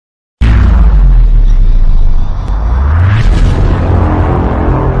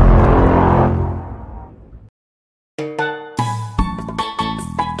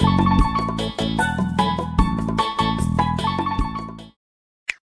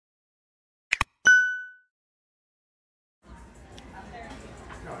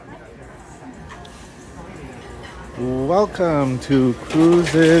Welcome to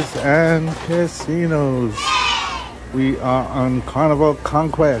Cruises and Casinos. We are on Carnival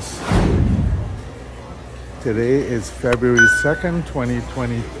Conquest. Today is February 2nd,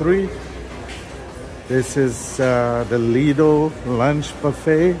 2023. This is the Lido lunch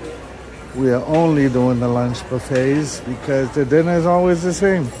buffet. We are only doing the lunch buffets because the dinner is always the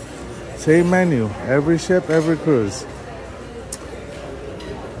same. Same menu, every ship, every cruise.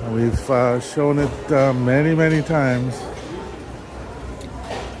 We've shown it many times.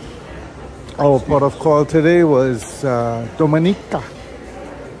 Our port of call today was Dominica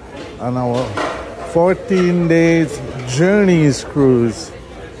on our 14 days Journeys cruise.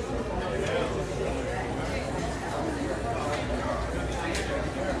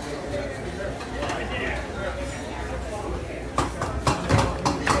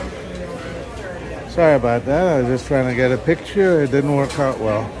 Sorry about that, I was just trying to get a picture. It didn't work out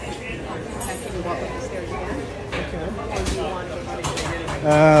well.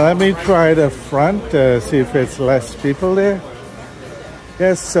 Let me try the front, see if it's less people there.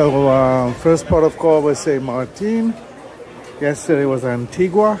 Yes, so first port of call was St. Martin. Yesterday was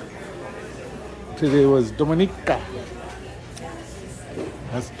Antigua. Today was Dominica.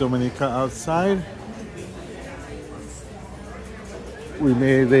 That's Dominica outside. We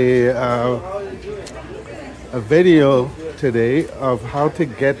made a video today of how to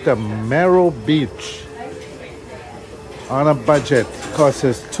get to Merrill Beach on a budget. Costs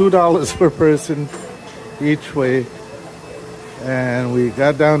us $2 per person each way, and we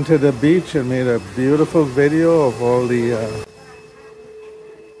got down to the beach and made a beautiful video of all the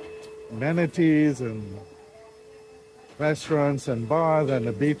amenities and restaurants and bars and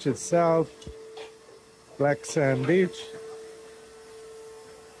the beach itself. Black Sand Beach.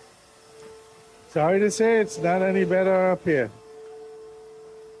 Sorry to say, it's not any better up here.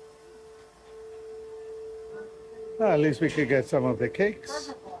 Well, at least we could get some of the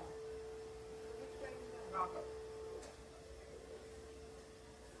cakes.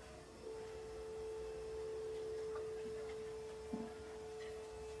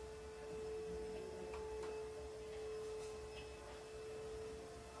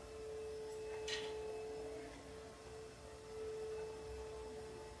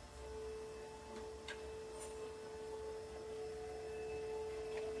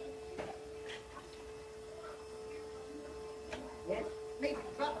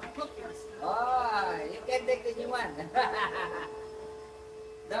 Oh, you can take the new one.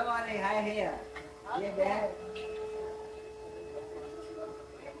 Don't worry, hi here. Yeah, Dad.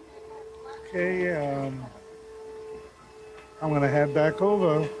 Okay, I'm gonna head back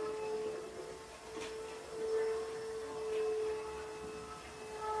over.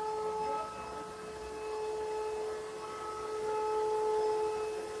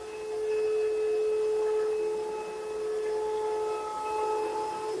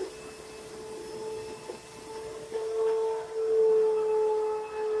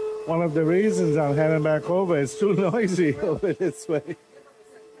 One of the reasons I'm heading back over is too noisy over this way.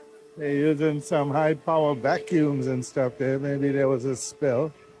 They're using some high-power vacuums and stuff there. Maybe there was a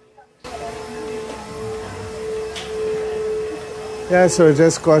spill. Yeah, so it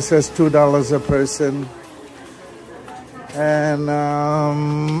just cost us $2 a person. And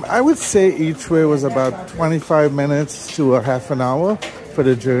I would say each way was about 25 minutes to a half an hour for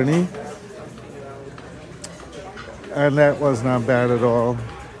the journey. And that was not bad at all.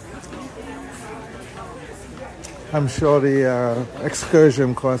 I'm sure the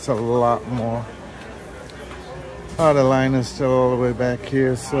excursion costs a lot more. Oh, the line is still all the way back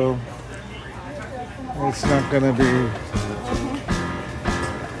here, so it's not gonna be,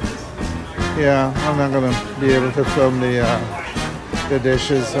 yeah, I'm not gonna be able to film the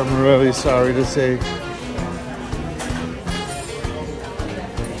dishes. I'm really sorry to say.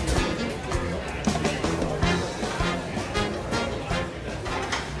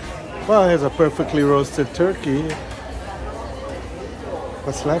 Well, here's a perfectly roasted turkey.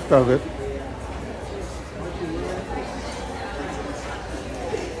 What's left of it?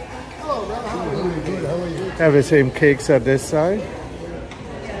 Have the same cakes at this side.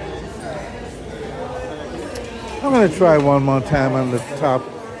 I'm gonna try one more time on the top,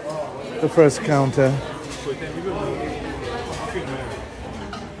 the first counter.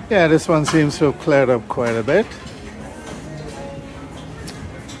 Yeah, this one seems to have cleared up quite a bit.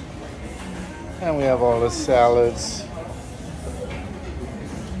 And we have all the salads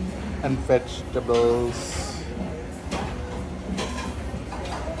and vegetables.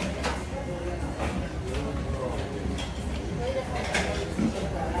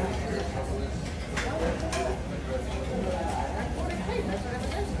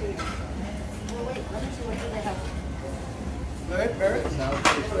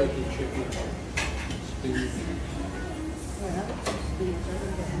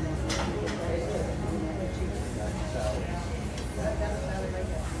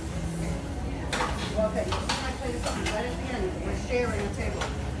 chair and a table.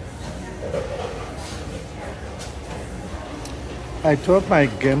 I thought my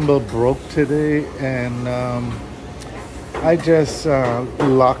gimbal broke today, and I just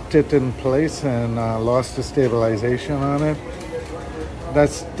locked it in place and lost the stabilization on it.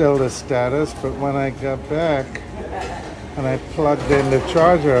 That's still the status, but when I got back and I plugged in the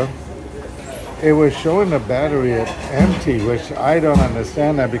charger, it was showing the battery at empty, which I don't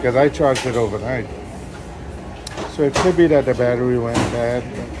understand that because I charged it overnight. So it could be that the battery went bad.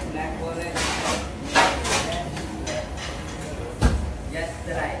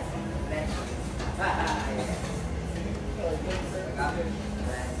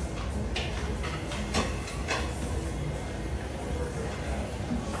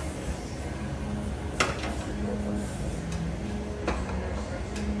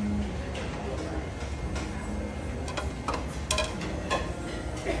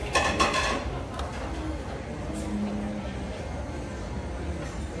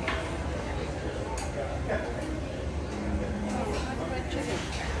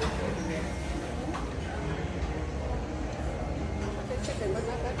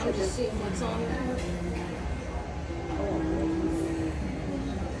 Just seeing what's on there.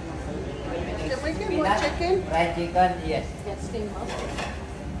 Can we get more chicken? Fried chicken, yes. Get steamed mussels.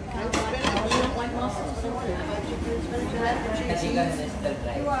 White mussels, what do you want? Fried chicken, spinach, mac and cheese. Chicken is still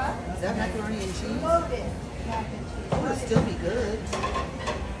fried. Is that macaroni and cheese? It would still be good.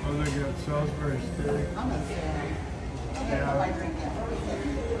 Oh, they got Salisbury steak. I'm a fan. Yeah. I drink that.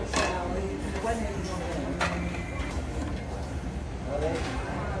 When have you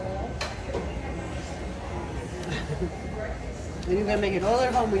And you're gonna make it all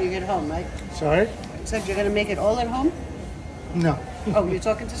at home when you get home, right? Sorry? You said you're gonna make it all at home? No. Oh, you're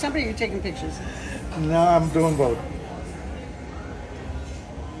talking to somebody or you're taking pictures? No, I'm doing both.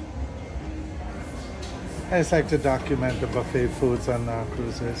 I just like to document the buffet foods on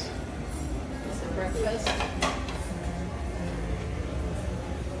cruises. Breakfast.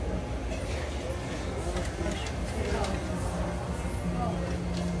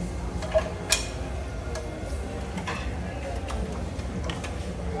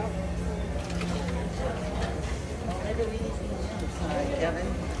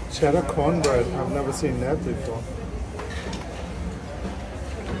 Cheddar cornbread. I've never seen that before.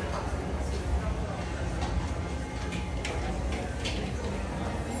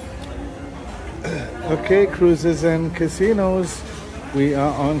 Okay, cruises and casinos. We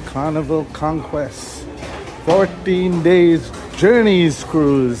are on Carnival Conquest. 14 days journeys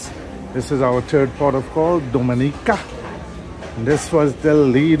cruise. This is our third port of call, Dominica. And this was the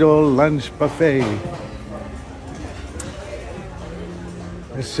Lido lunch buffet.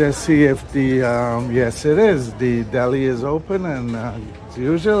 Let's just see if the, yes it is, the deli is open, and as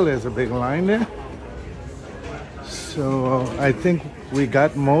usual there's a big line there. So I think we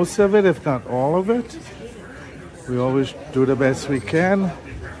got most of it, if not all of it. We always do the best we can.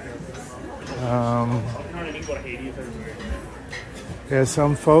 There's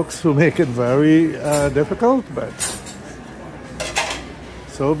some folks who make it very difficult, but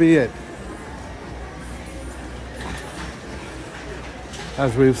so be it.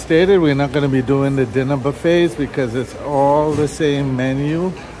 As we've stated, we're not going to be doing the dinner buffets because it's all the same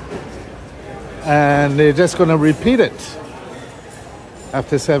menu. And they're just going to repeat it.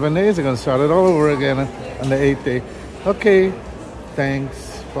 After 7 days, they're going to start it all over again on the 8th day. Okay,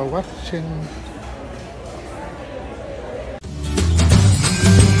 thanks for watching.